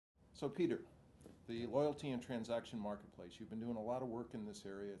So Peter, the loyalty and transaction marketplace, you've been doing a lot of work in this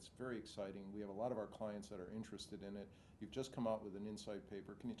area. It's very exciting. We have a lot of our clients that are interested in it. You've just come out with an insight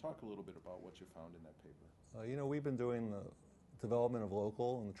paper. Can you talk a little bit about what you found in that paper? We've been doing the development of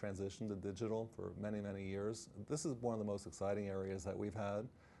local and the transition to digital for many, many years. This is one of the most exciting areas that we've had.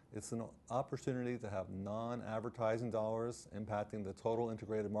 It's an opportunity to have non-advertising dollars impacting the total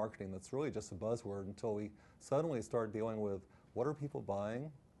integrated marketing that's really just a buzzword until we suddenly start dealing with what are people buying,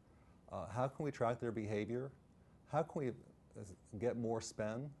 how can we track their behavior, how can we get more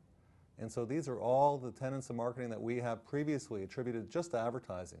spend. And so these are all the tenets of marketing that we have previously attributed just to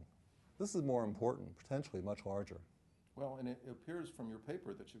advertising. This is more important, potentially much larger. Well, and it appears from your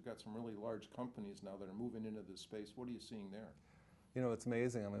paper that you've got some really large companies now that are moving into this space. What are you seeing there? You know, it's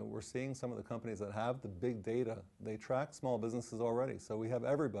amazing. I mean, we're seeing some of the companies that have the big data. They track small businesses already. So we have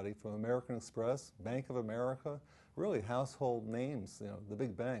everybody from American Express, Bank of America, really household names, the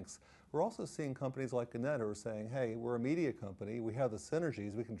big banks. We're also seeing companies like Gannett who are saying, hey, we're a media company, we have the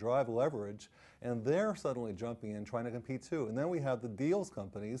synergies, we can drive leverage, and they're suddenly jumping in trying to compete too. And then we have the deals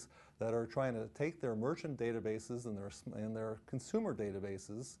companies that are trying to take their merchant databases and their consumer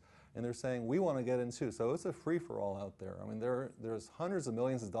databases, and they're saying, we want to get in too. So it's a free-for-all out there. I mean, there's hundreds of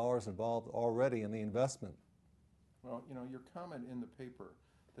millions of dollars involved already in the investment. Well, your comment in the paper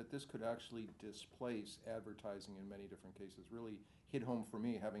that this could actually displace advertising in many different cases really hit home for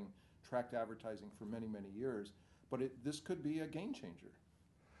me, having tracked advertising for many, many years. But this could be a game changer.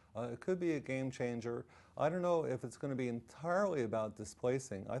 It could be a game changer. I don't know if it's going to be entirely about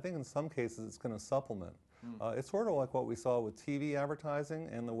displacing. I think in some cases it's going to supplement. It's sort of like what we saw with TV advertising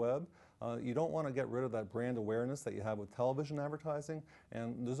and the web. You don't want to get rid of that brand awareness that you have with television advertising,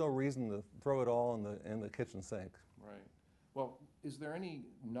 and there's no reason to throw it all in the kitchen sink. Right. Well, is there any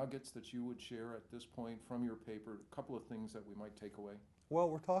nuggets that you would share at this point from your paper, a couple of things that we might take away? Well,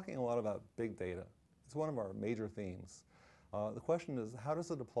 we're talking a lot about big data. It's one of our major themes. The question is, how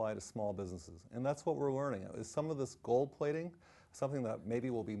does it apply to small businesses? And that's what we're learning. Is some of this gold plating something that maybe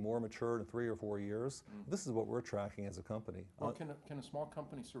will be more mature in 3 or 4 years? This is what we're tracking as a company. Well, can a small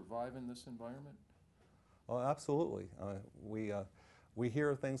company survive in this environment? Absolutely. We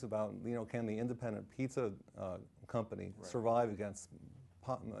hear things about, can the independent pizza company survive against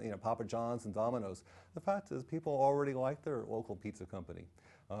Papa John's and Domino's? The fact is, people already like their local pizza company.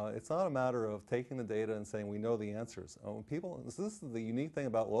 It's not a matter of taking the data and saying we know the answers. This is the unique thing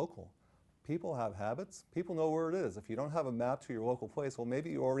about local. People have habits. People know where it is. If you don't have a map to your local place, well,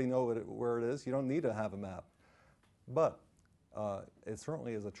 maybe you already know where it is. You don't need to have a map. But it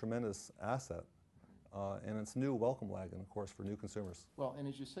certainly is a tremendous asset. And it's a new welcome wagon, of course, for new consumers. Well, and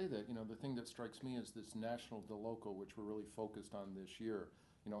as you say that, the thing that strikes me is this national to local, which we're really focused on this year.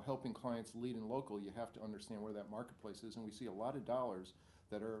 Helping clients lead in local, you have to understand where that marketplace is, and we see a lot of dollars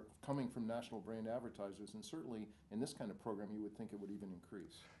that are coming from national brand advertisers, and certainly in this kind of program, you would think it would even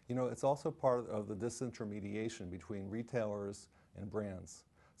increase. It's also part of the disintermediation between retailers and brands.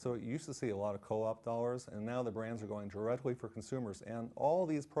 So you used to see a lot of co-op dollars, and now the brands are going directly for consumers, and all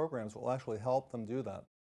these programs will actually help them do that.